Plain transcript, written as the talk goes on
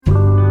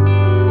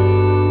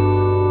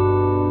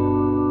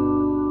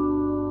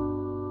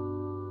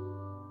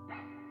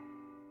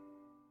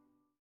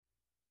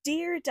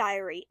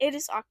Diary. It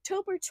is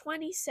October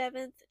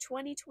 27th,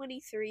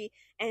 2023,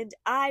 and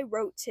I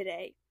wrote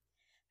today.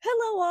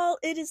 Hello all,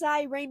 it is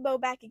I, Rainbow,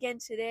 back again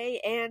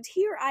today, and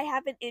here I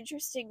have an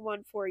interesting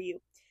one for you.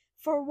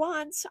 For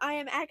once, I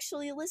am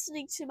actually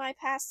listening to my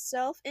past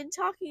self and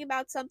talking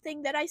about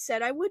something that I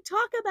said I would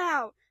talk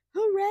about.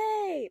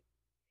 Hooray!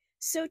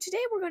 So today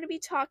we're going to be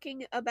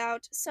talking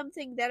about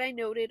something that I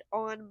noted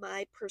on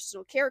my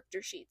personal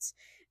character sheets.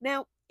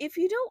 Now, if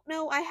you don't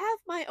know, I have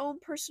my own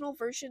personal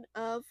version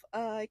of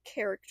a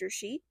character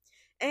sheet,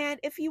 and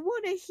if you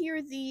want to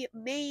hear the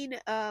main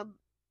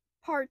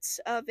parts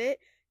of it,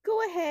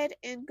 go ahead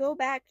and go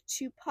back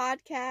to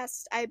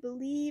podcast. I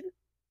believe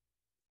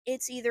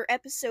it's either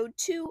episode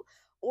 2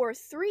 or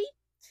 3.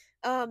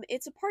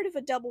 It's a part of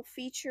a double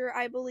feature,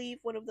 I believe,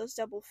 one of those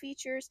double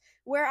features,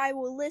 where I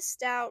will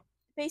list out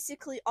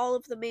basically all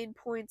of the main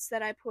points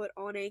that I put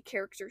on a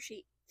character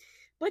sheet.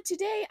 But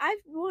today I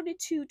wanted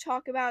to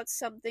talk about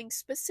something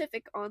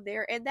specific on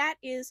there, and that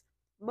is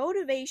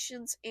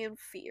motivations and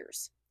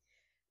fears.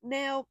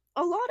 Now,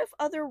 a lot of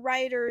other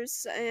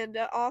writers and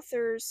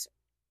authors,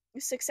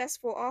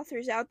 successful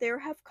authors out there,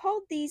 have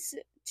called these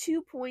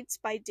 2 points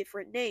by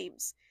different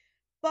names.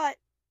 But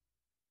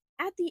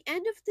at the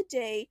end of the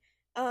day,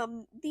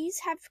 these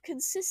have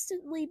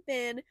consistently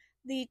been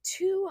the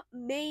 2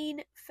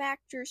 main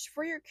factors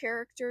for your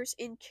characters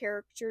in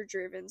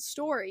character-driven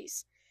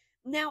stories.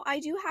 Now, I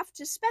do have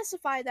to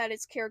specify that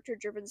it's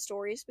character-driven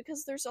stories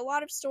because there's a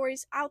lot of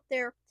stories out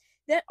there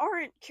that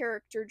aren't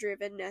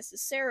character-driven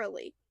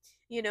necessarily.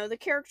 You know, the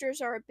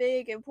characters are a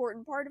big,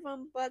 important part of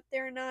them, but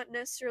they're not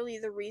necessarily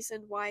the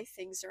reason why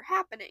things are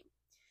happening.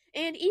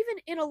 And even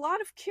in a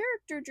lot of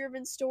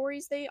character-driven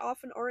stories, they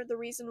often aren't the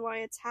reason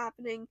why it's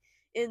happening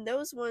in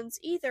those ones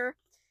either,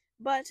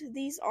 but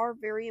these are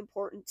very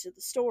important to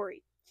the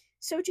story.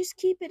 So just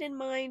keep it in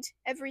mind,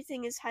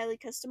 everything is highly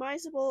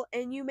customizable,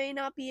 and you may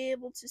not be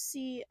able to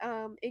see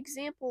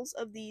examples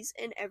of these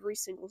in every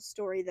single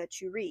story that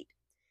you read.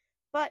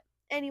 But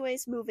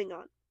anyways, moving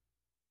on.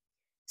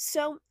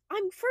 So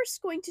I'm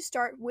first going to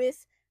start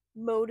with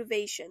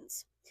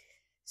motivations.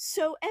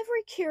 So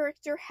every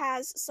character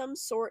has some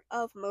sort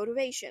of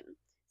motivation.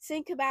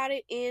 Think about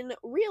it in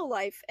real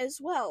life as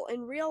well.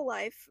 In real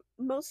life,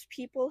 most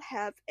people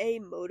have a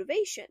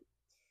motivation.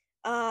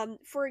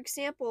 For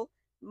example,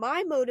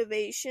 my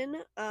motivation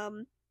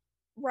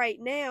right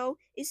now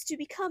is to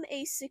become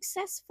a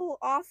successful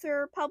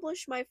author,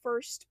 publish my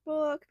first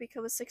book,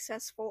 become a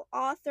successful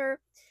author,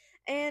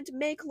 and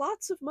make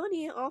lots of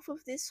money off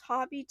of this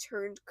hobby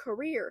turned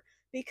career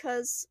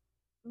because,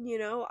 you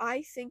know,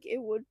 I think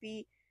it would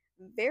be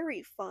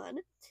very fun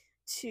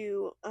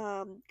to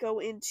go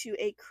into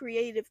a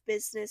creative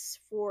business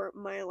for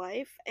my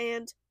life,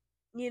 and,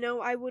 you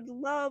know, I would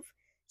love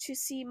to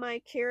see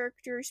my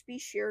characters be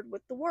shared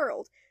with the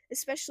world,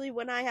 especially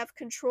when I have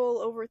control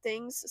over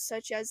things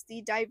such as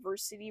the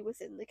diversity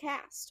within the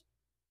cast.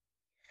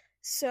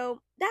 So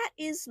that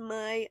is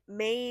my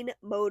main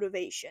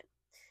motivation.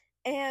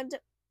 And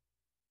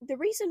the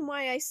reason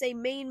why I say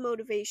main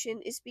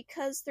motivation is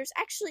because there's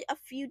actually a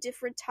few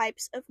different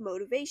types of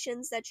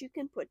motivations that you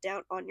can put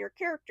down on your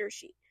character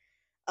sheet.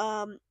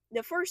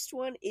 The first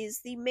one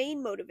is the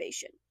main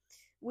motivation.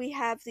 We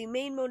have the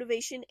main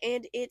motivation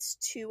and its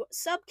 2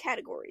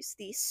 subcategories,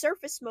 the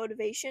surface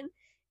motivation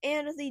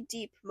and the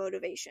deep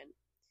motivation.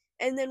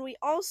 And then we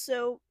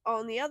also,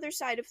 on the other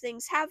side of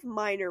things, have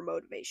minor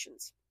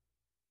motivations.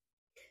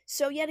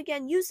 So yet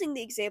again, using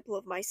the example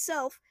of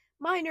myself,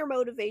 minor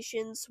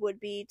motivations would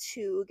be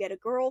to get a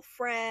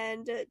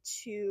girlfriend,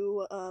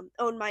 to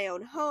own my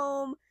own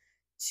home,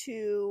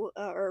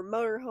 or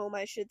motorhome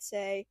I should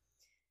say,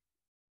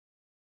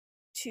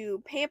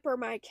 to pamper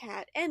my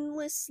cat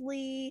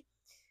endlessly,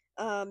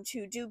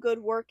 to do good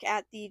work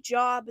at the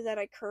job that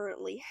I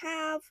currently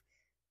have,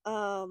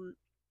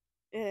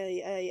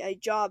 a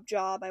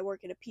job, I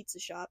work in a pizza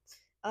shop.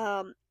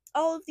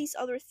 All of these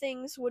other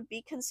things would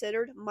be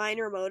considered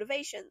minor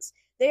motivations.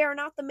 They are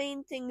not the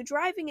main thing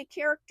driving a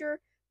character,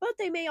 but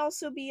they may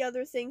also be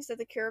other things that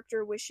the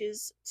character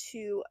wishes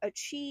to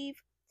achieve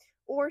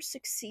or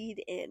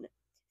succeed in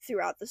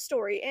throughout the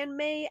story, and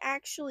may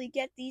actually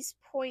get these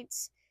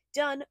points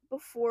done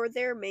before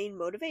their main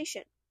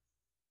motivation.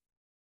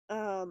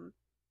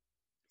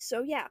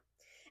 So yeah.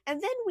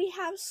 And then we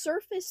have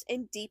surface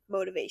and deep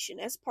motivation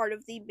as part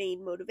of the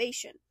main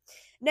motivation.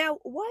 Now,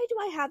 why do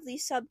I have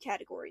these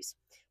subcategories?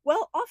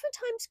 Well,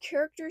 oftentimes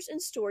characters in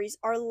stories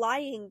are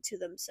lying to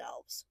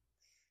themselves,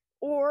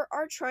 or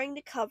are trying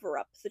to cover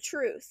up the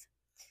truth.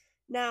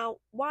 Now,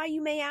 why,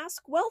 you may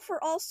ask? Well,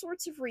 for all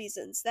sorts of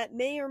reasons that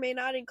may or may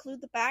not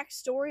include the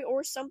backstory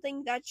or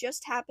something that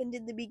just happened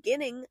in the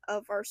beginning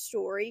of our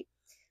story,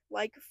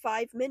 like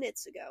 5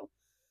 minutes ago.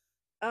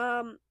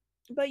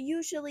 But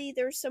usually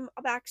there's some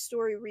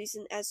backstory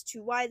reason as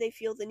to why they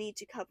feel the need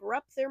to cover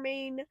up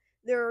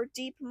their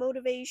deep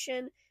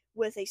motivation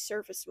with a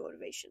surface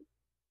motivation.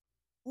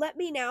 Let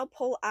me now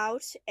pull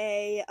out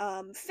a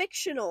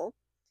fictional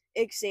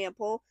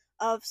example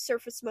of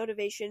surface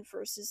motivation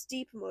versus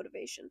deep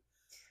motivation.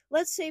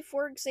 let's say,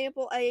 for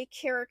example, a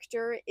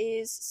character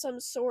is some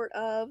sort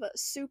of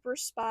super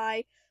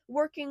spy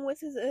working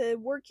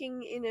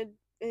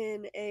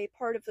in a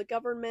part of the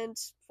government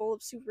full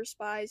of super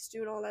spies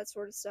doing all that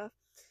sort of stuff.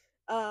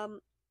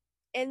 Um,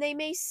 and they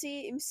may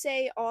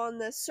say on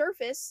the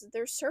surface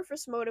their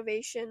surface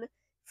motivation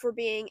for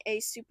being a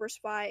super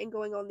spy and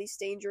going on these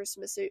dangerous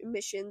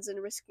missions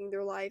and risking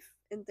their life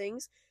and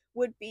things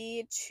would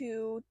be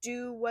to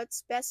do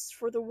what's best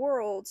for the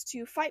world,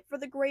 to fight for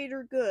the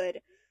greater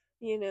good,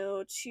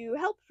 to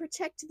help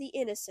protect the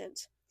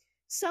innocent.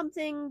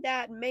 Something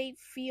that may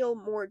feel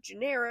more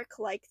generic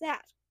like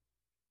that.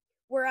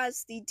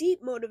 Whereas the deep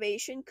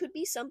motivation could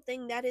be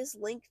something that is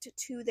linked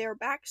to their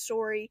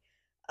backstory,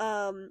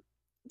 um,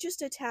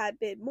 just a tad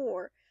bit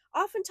more.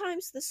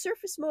 Oftentimes, the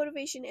surface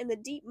motivation and the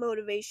deep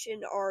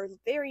motivation are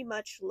very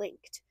much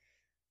linked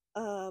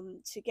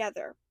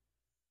together.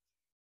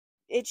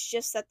 It's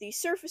just that the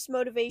surface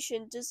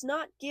motivation does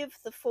not give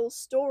the full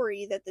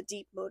story that the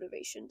deep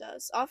motivation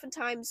does.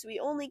 Oftentimes, we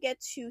only get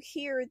to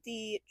hear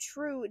the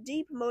true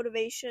deep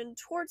motivation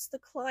towards the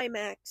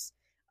climax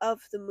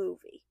of the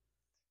movie.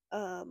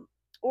 Um,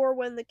 or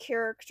when the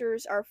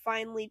characters are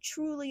finally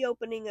truly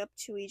opening up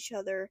to each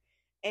other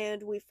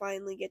and we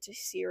finally get to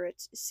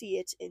see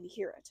it and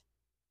hear it.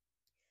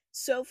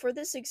 So for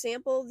this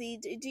example, the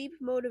deep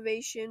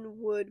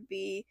motivation would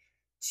be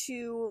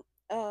to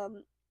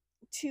um,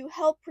 to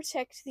help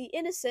protect the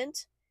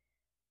innocent,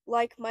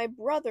 like my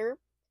brother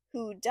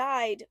who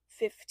died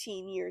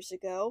 15 years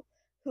ago,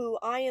 who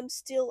I am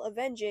still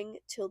avenging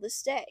till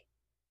this day.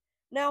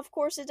 Now, of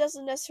course, it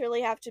doesn't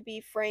necessarily have to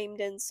be framed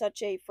in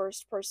such a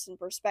first person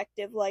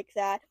perspective like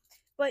that,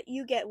 but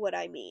you get what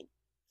I mean.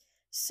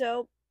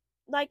 So,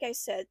 like I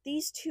said,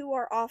 these two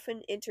are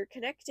often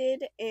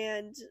interconnected,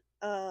 and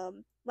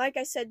like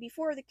I said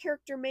before, the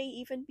character may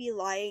even be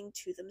lying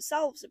to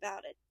themselves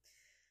about it.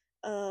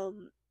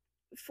 Um,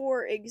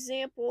 for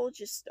example,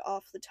 just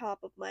off the top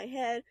of my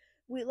head,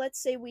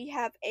 let's say we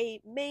have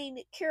a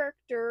main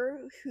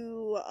character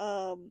who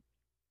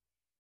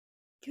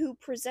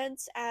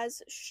presents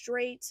as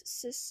straight,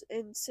 cis,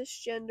 and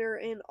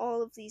cisgender and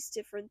all of these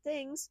different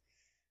things,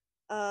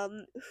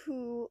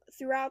 who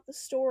throughout the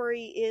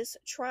story is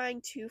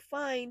trying to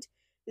find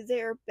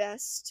their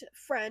best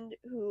friend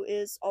who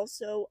is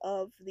also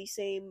of the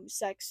same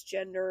sex,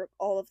 gender,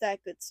 all of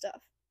that good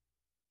stuff.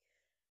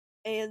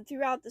 And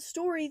throughout the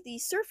story, the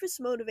surface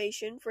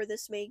motivation for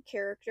this main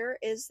character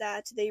is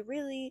that they're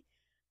really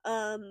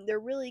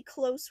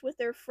close with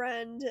their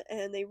friend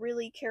and they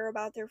really care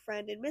about their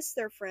friend and miss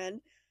their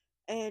friend,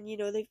 and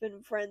they've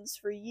been friends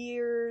for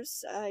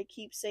years. I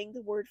keep saying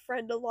the word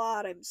friend a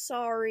lot. I'm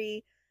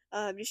sorry.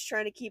 I'm just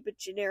trying to keep it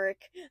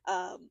generic.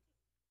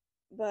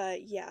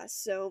 But yeah,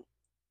 so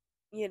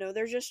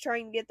they're just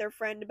trying to get their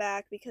friend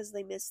back because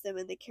they miss them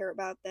and they care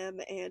about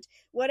them, and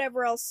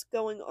whatever else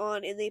going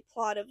on in the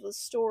plot of the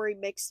story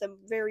makes them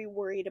very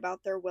worried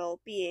about their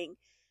well-being,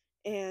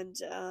 and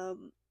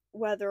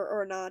whether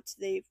or not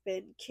they've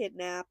been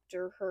kidnapped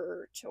or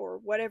hurt or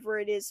whatever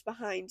it is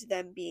behind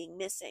them being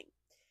missing.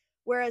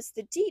 Whereas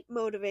the deep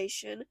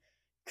motivation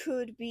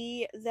could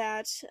be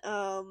that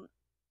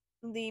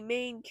the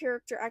main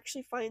character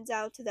actually finds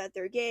out that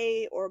they're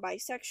gay or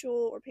bisexual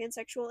or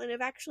pansexual and have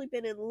actually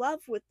been in love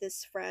with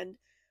this friend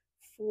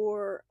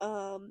for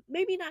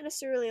maybe not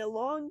necessarily a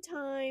long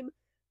time,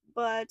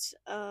 but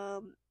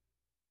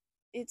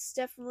it's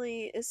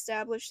definitely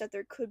established that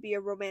there could be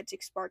a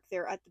romantic spark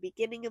there at the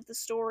beginning of the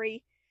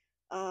story,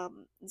 the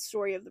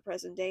story of the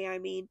present day, I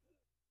mean.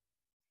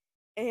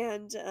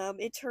 And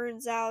it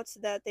turns out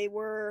that they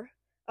were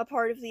a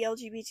part of the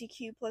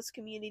LGBTQ plus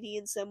community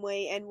in some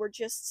way and were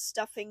just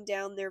stuffing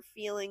down their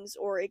feelings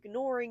or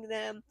ignoring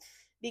them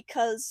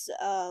because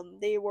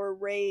they were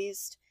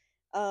raised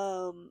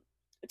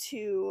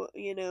to,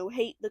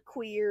 hate the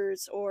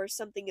queers or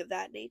something of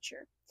that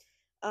nature.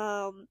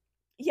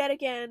 Yet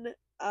again,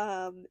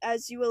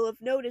 as you will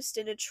have noticed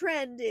in a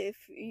trend if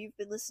you've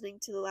been listening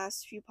to the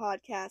last few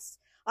podcasts,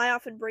 I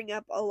often bring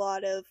up a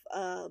lot of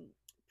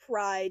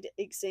pride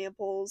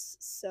examples.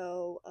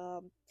 So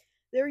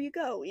there you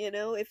go.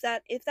 If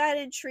that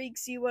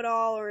intrigues you at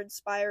all or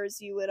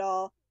inspires you at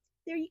all,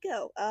 there you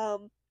go.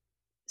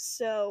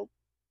 So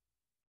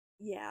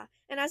yeah,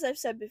 and as I've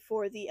said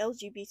before, the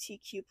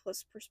LGBTQ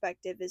plus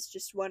perspective is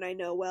just one I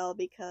know well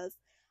because,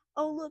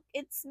 oh look,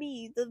 it's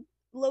me, the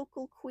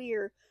local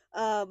queer.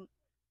 Um,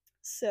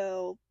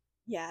 so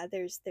yeah,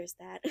 there's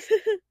that.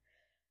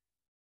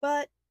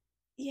 But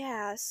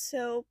yeah,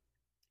 so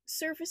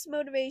surface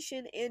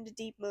motivation and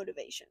deep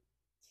motivation.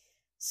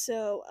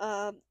 So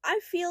I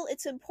feel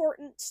it's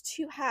important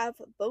to have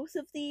both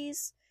of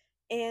these.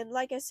 And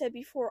like I said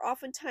before,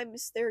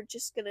 oftentimes they're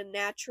just going to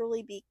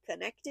naturally be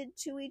connected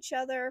to each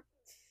other.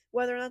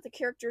 Whether or not the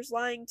character's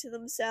lying to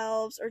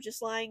themselves, or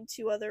just lying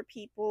to other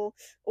people,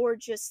 or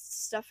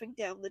just stuffing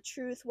down the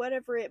truth,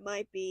 whatever it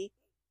might be,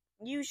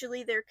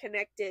 usually they're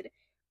connected.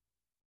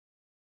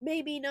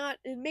 Maybe not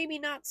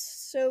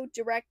so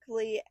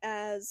directly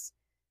as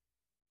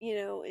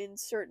in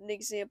certain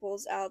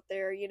examples out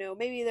there,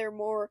 maybe they're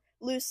more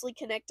loosely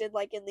connected,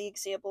 like in the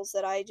examples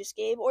that I just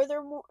gave, or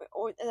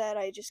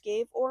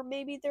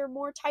maybe they're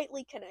more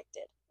tightly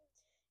connected.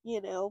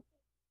 You know,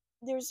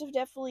 there's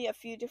definitely a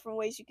few different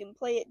ways you can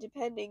play it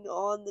depending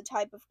on the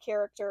type of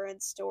character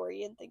and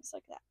story and things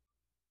like that.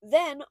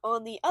 Then,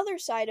 on the other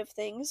side of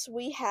things,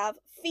 we have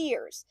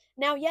fears.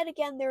 Now, yet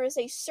again, there is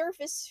a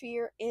surface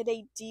fear and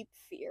a deep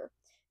fear.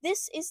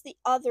 This is the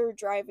other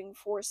driving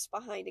force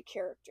behind a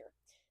character.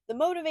 The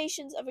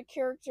motivations of a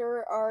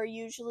character are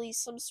usually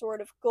some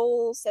sort of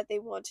goals that they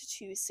want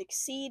to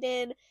succeed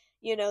in.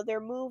 They're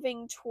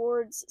moving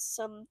towards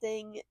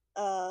something.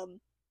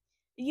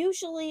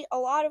 Usually, a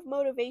lot of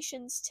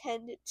motivations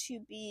tend to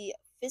be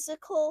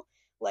physical,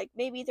 like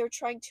maybe they're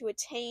trying to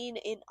attain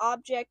an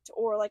object,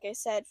 or like I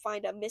said,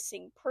 find a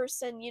missing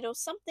person,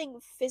 something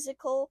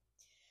physical.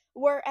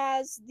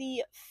 Whereas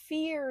the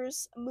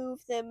fears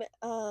move them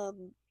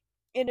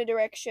in a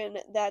direction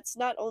that's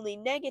not only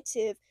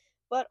negative,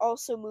 but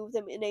also move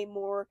them in a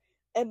more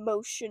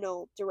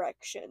emotional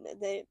direction.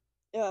 The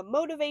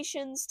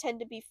motivations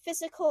tend to be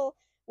physical,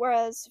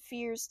 whereas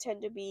fears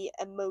tend to be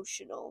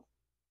emotional.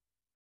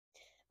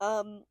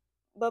 Um,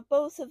 but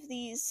both of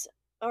these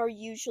are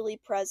usually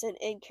present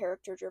in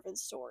character driven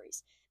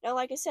stories. Now,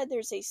 like I said,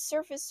 there's a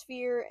surface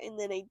fear and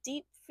then a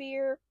deep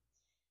fear,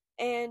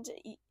 and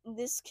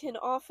this can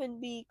often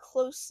be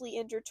closely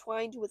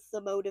intertwined with the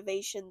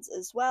motivations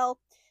as well,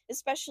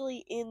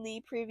 especially in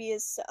the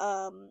previous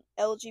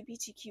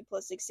LGBTQ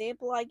plus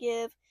example I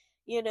give.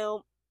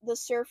 The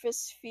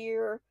surface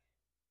fear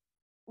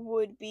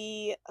would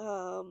be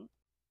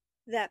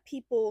that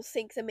people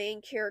think the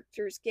main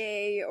character's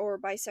gay or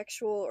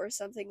bisexual or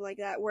something like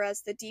that,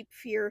 whereas the deep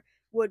fear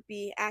would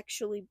be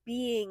actually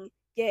being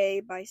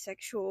gay,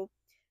 bisexual,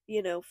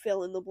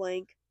 fill in the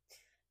blank,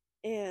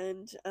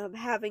 and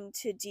having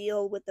to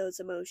deal with those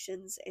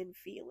emotions and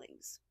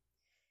feelings.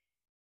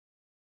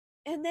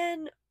 And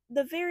then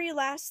the very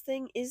last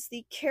thing is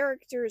the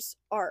character's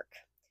arc.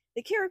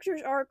 The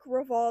character's arc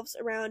revolves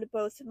around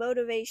both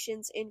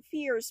motivations and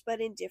fears, but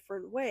in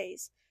different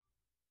ways,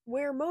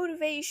 where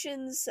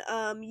motivations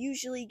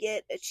usually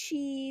get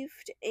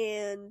achieved,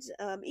 and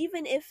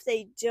even if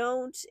they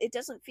don't, it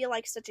doesn't feel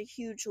like such a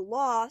huge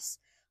loss,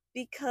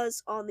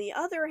 because on the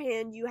other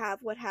hand, you have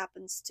what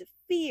happens to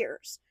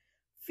fears.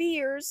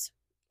 Fears,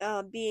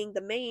 being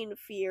the main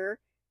fear,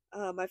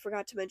 I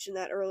forgot to mention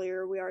that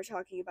earlier. We are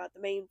talking about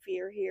the main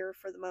fear here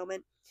for the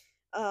moment.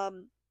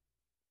 Um,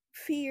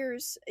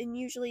 Fears, and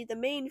usually the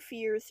main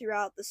fear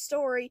throughout the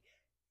story,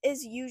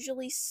 is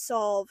usually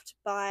solved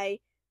by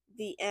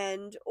the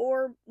end,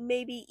 or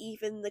maybe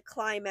even the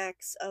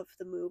climax of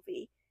the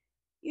movie.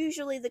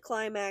 Usually the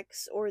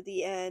climax or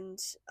the end.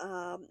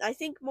 I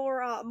think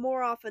more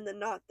often than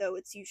not, though,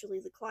 it's usually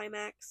the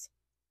climax.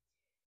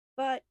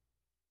 But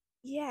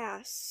yeah,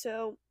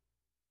 so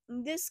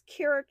this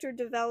character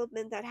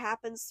development that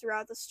happens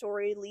throughout the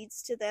story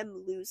leads to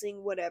them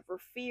losing whatever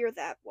fear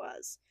that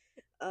was.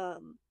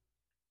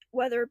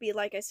 Whether it be,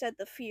 like I said,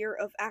 the fear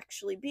of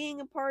actually being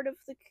a part of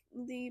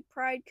the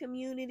pride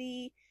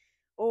community,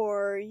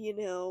 or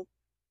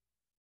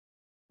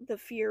the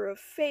fear of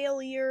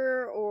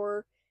failure,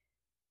 or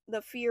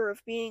the fear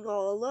of being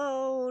all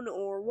alone,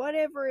 or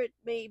whatever it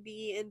may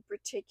be in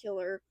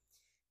particular.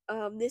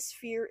 This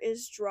fear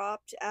is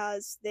dropped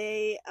as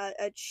they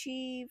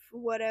achieve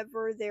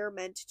whatever they're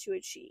meant to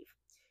achieve.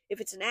 If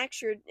it's an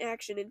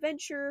action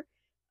adventure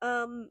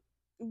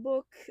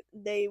book,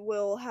 they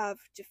will have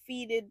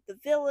defeated the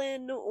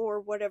villain or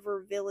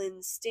whatever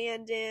villain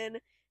stand-in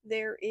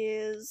there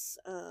is.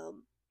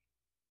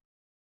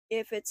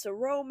 If it's a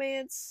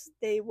romance,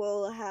 they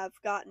will have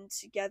gotten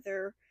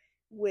together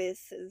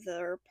with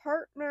their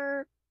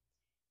partner.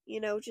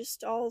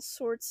 Just all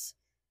sorts.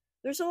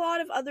 There's a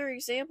lot of other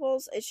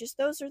examples. It's just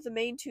those are the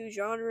main two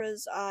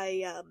genres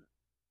I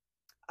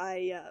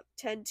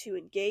tend to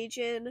engage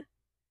in,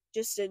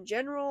 just in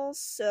general.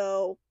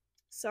 So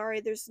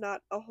sorry, there's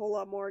not a whole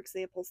lot more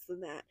examples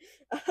than that.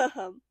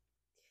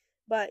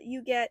 But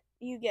you get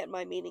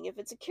my meaning. If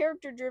it's a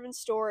character driven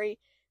story,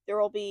 there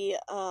will be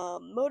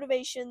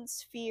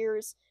motivations,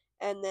 fears,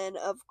 and then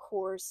of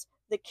course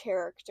the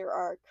character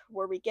arc,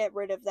 where we get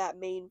rid of that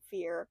main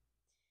fear,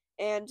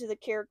 and the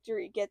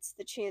character gets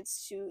the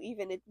chance to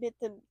even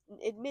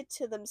admit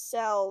to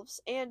themselves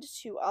and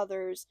to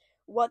others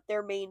what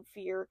their main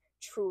fear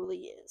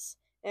truly is,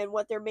 and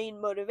what their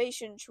main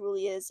motivation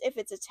truly is, if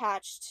it's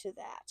attached to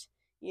that.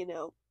 you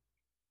know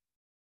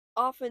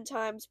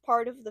Oftentimes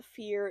part of the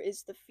fear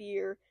is the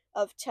fear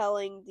of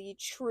telling the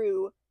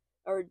true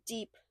or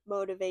deep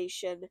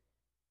motivation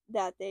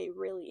that they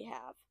really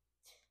have.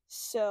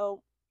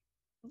 So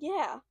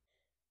yeah,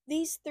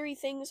 these three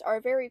things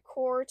are very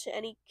core to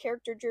any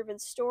character driven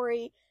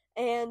story,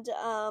 and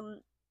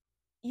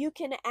you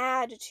can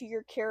add to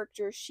your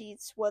character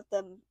sheets what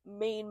the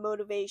main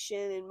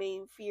motivation and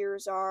main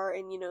fears are,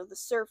 and the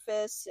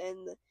surface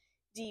and the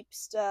deep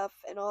stuff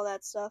and all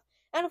that stuff,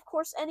 and of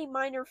course any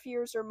minor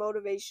fears or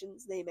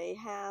motivations they may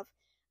have.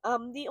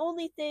 The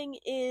only thing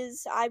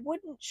is, I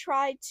wouldn't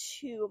try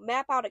to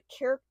map out a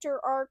character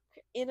arc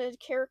in a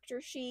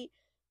character sheet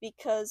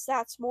because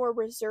that's more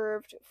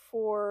reserved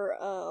for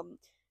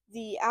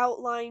the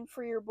outline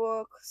for your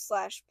book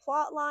slash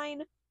plot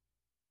line,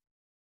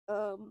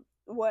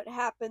 what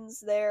happens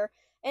there,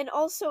 and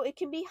also it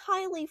can be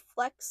highly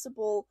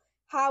flexible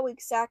how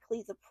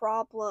exactly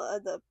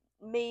the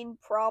main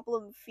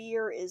problem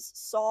fear is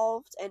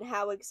solved and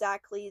how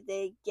exactly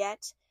they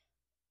get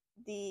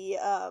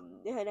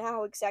and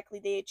how exactly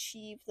they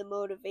achieve the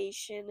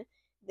motivation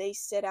they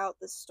set out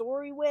the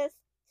story with.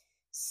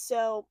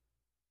 So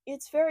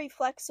it's very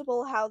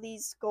flexible how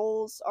these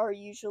goals are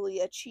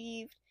usually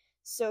achieved.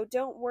 So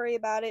don't worry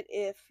about it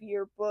if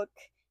your book,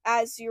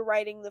 as you're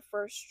writing the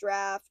first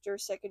draft or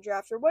second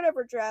draft or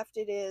whatever draft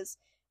it is,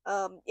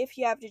 if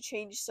you have to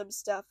change some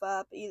stuff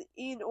up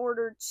in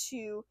order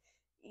to,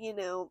 you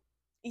know,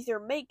 either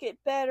make it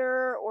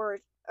better or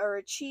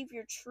achieve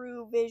your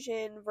true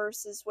vision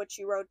versus what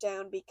you wrote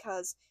down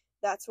because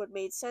that's what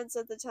made sense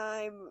at the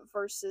time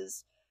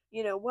versus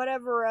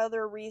whatever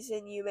other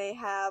reason you may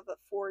have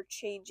for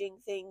changing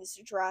things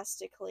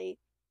drastically.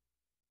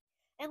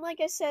 And like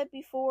I said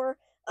before,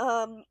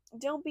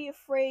 don't be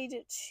afraid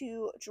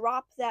to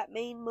drop that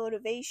main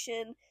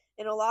motivation.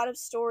 In a lot of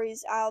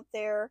stories out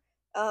there,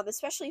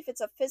 especially if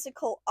it's a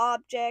physical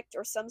object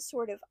or some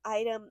sort of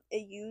item,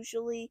 it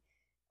usually,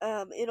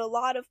 in a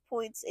lot of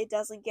points, it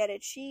doesn't get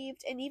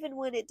achieved. And even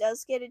when it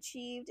does get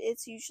achieved,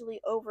 it's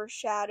usually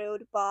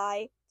overshadowed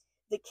by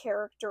the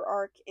character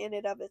arc in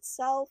and of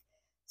itself.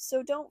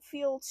 So don't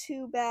feel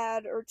too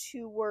bad or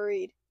too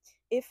worried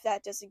if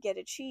that doesn't get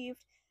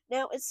achieved.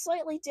 Now, it's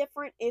slightly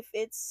different if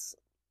it's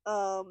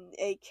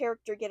a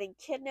character getting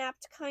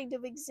kidnapped kind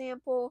of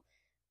example.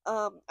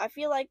 I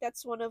feel like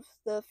that's one of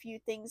the few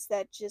things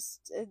that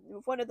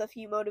one of the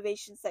few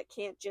motivations that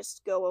can't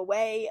just go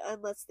away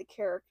unless the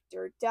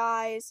character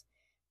dies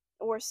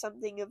or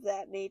something of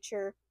that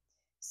nature.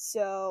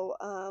 So,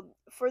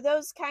 for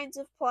those kinds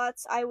of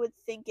plots, I would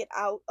think it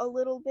out a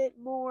little bit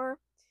more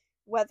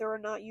whether or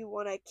not you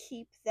want to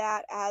keep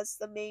that as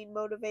the main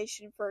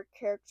motivation for a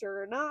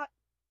character or not.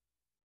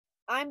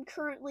 I'm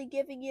currently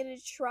giving it a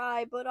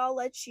try, but I'll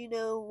let you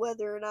know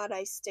whether or not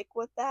I stick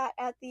with that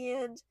at the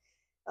end.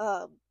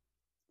 Um,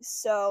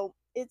 so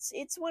it's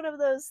one of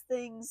those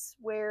things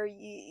where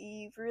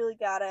you've really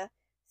gotta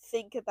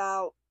think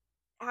about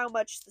how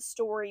much the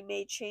story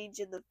may change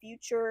in the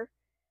future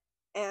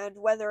and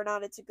whether or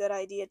not it's a good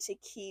idea to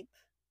keep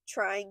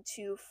trying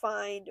to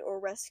find or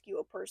rescue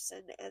a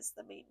person as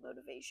the main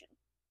motivation.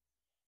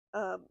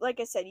 Like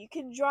I said, you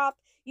can drop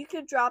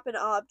an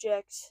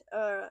object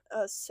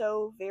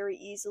so very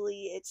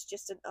easily. It's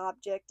just an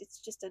object. It's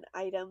just an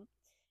item.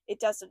 It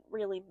doesn't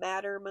really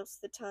matter most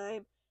of the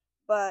time.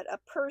 But a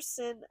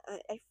person,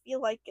 I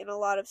feel like in a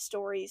lot of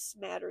stories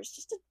matters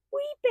just a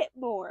wee bit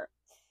more.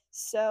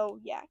 So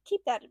yeah,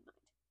 keep that in mind.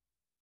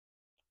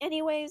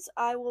 Anyways,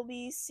 I will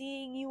be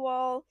seeing you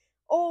all,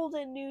 old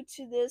and new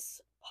to this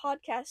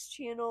podcast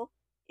channel,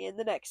 in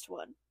the next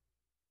one.